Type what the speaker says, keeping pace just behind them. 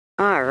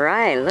All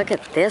right, look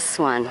at this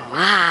one.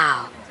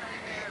 Wow.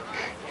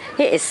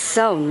 It is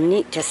so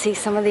neat to see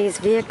some of these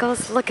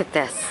vehicles. Look at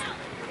this.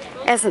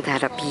 Isn't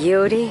that a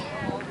beauty?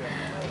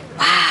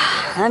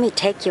 Wow. Let me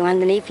take you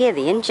underneath here.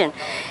 The engine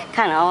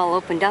kind of all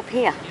opened up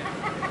here.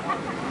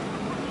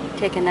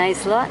 Take a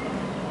nice look.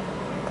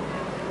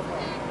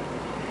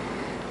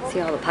 See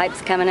all the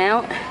pipes coming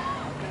out?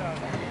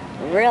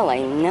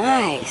 Really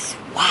nice.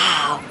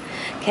 Wow.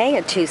 Okay,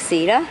 a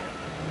two-seater.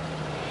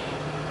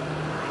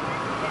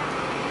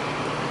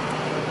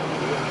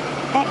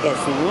 That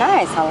is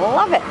nice. I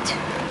love it.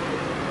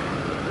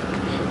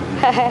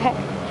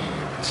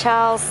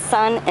 Charles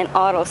Son and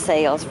Auto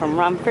Sales from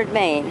Rumford,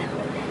 Maine.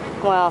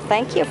 Well,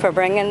 thank you for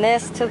bringing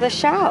this to the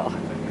show.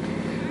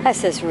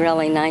 This is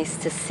really nice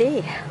to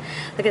see.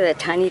 Look at that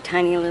tiny,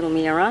 tiny little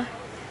mirror.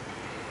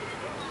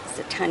 It's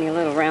a tiny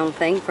little round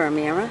thing for a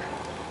mirror.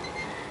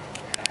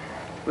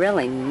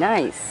 Really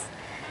nice.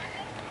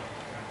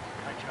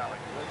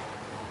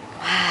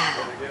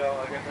 Wow.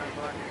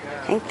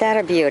 Ain't that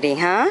a beauty,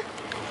 huh?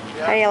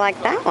 How do you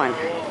like that one?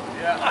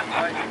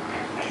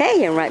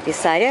 Okay, and right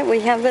beside it, we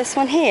have this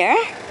one here.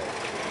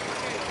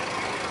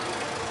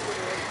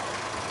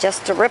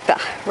 Just a ripper.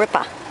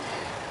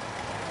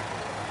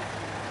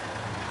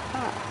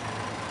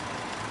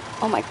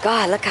 Oh my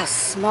God, look how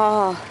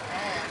small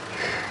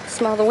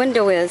the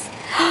window is.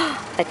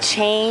 A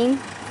chain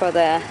for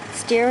the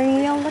steering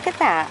wheel. Look at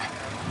that.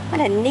 What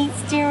a neat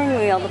steering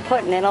wheel to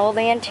put in an old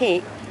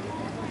antique.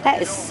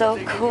 That is so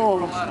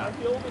cool.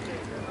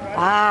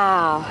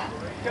 Wow.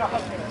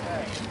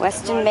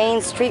 Western Maine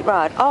Street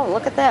Rod. Oh,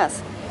 look at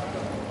this.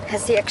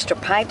 Has the extra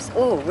pipes.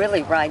 Oh,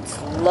 really rides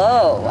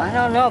low. I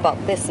don't know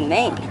about this in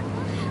Maine.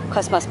 Of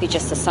course, must be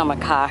just a summer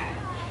car.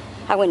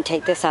 I wouldn't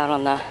take this out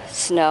on the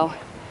snow.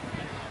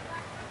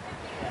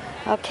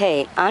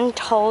 Okay,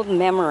 Untold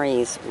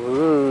Memories.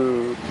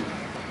 Ooh.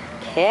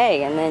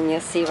 Okay, and then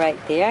you'll see right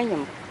there,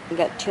 you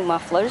got two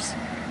mufflers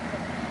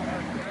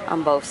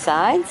on both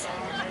sides.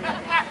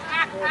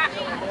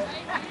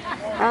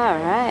 All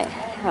right,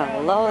 how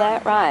low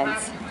that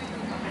rides.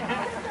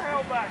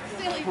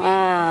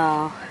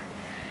 Wow,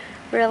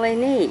 really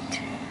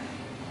neat.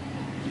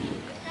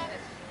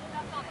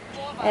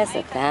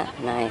 Isn't that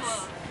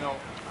nice?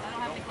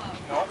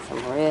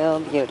 Some real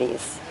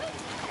beauties.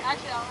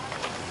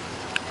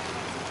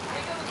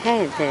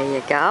 Okay, there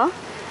you go.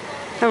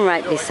 And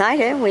right beside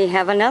it, we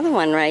have another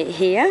one right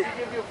here.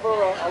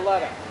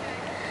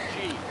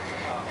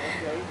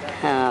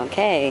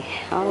 Okay,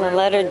 all the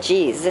letter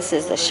G's. This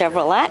is a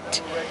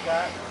Chevrolet.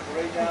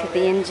 Look at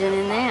the engine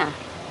in there.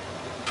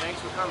 Thanks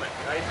for coming.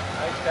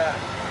 Nice guy.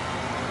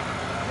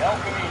 El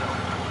Camino.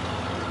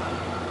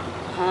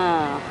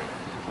 Oh,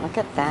 look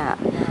at that.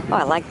 Oh,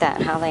 I like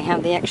that, how they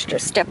have the extra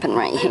stepping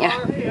right here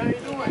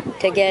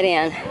to get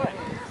in.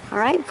 All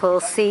right, full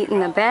seat in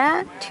the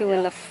back, two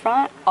in the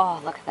front. Oh,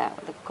 look at that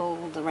with the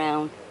gold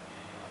around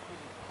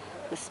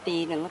the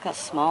speed, and look how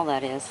small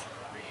that is.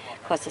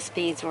 Of course, the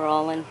speeds were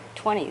all in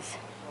 20s.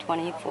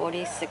 20,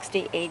 40,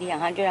 60, 80,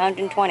 100,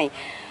 120.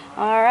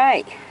 All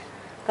right,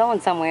 going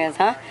somewhere,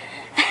 huh?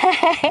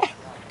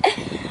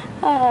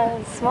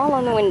 Small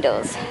on the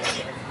windows.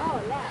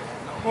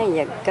 There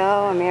you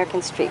go,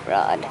 American Street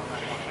Rod.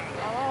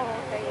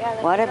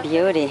 What a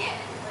beauty.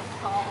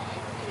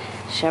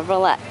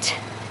 Chevrolet.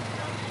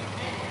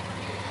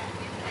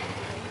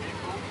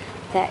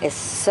 That is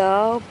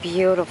so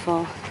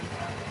beautiful.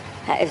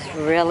 That is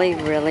really,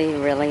 really,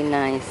 really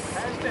nice.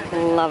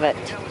 Love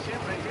it.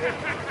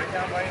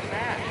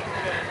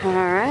 All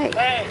right.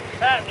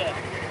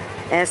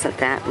 Isn't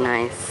that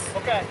nice?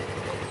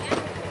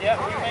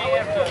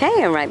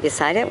 Okay, and right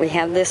beside it, we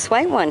have this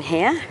white one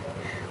here,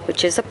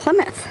 which is a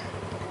Plymouth.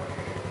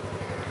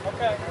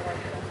 Okay.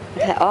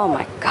 Oh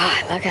my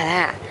God, look at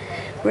that.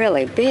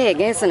 Really big,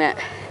 isn't it?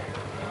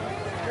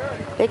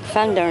 Big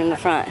fender in the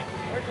front.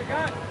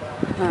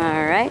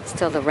 Alright,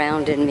 still the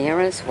rounded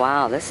mirrors.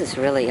 Wow, this is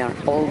really an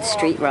old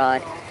street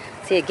rod.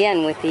 See,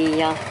 again, with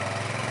the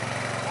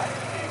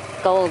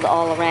gold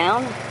all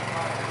around.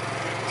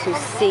 Two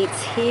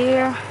seats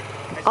here.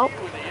 Oh,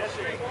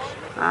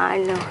 I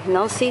know,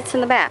 no seats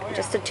in the back,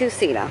 just a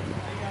two-seater.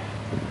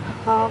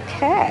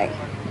 Okay.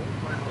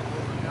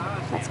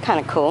 That's kind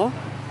of cool.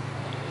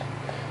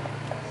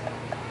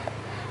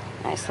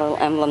 Nice little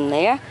emblem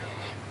there.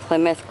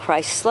 Plymouth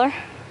Chrysler.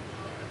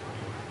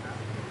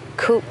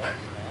 Coupe.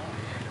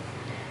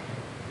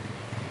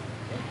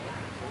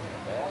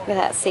 Look at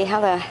that. See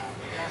how the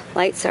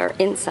lights are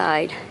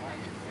inside.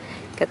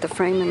 Got the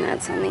framing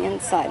that's on the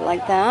inside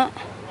like that.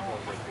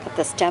 Got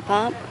the step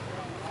up.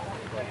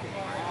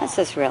 This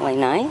is really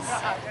nice.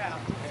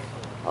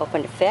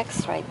 Open to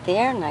fix right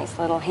there. Nice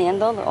little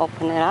handle to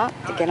open it up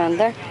to get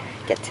under,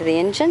 get to the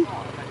engine.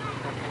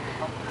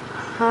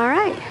 All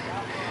right.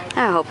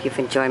 I hope you've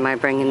enjoyed my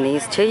bringing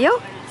these to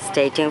you.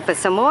 Stay tuned for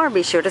some more.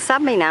 Be sure to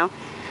sub me now.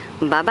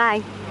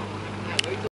 Bye-bye.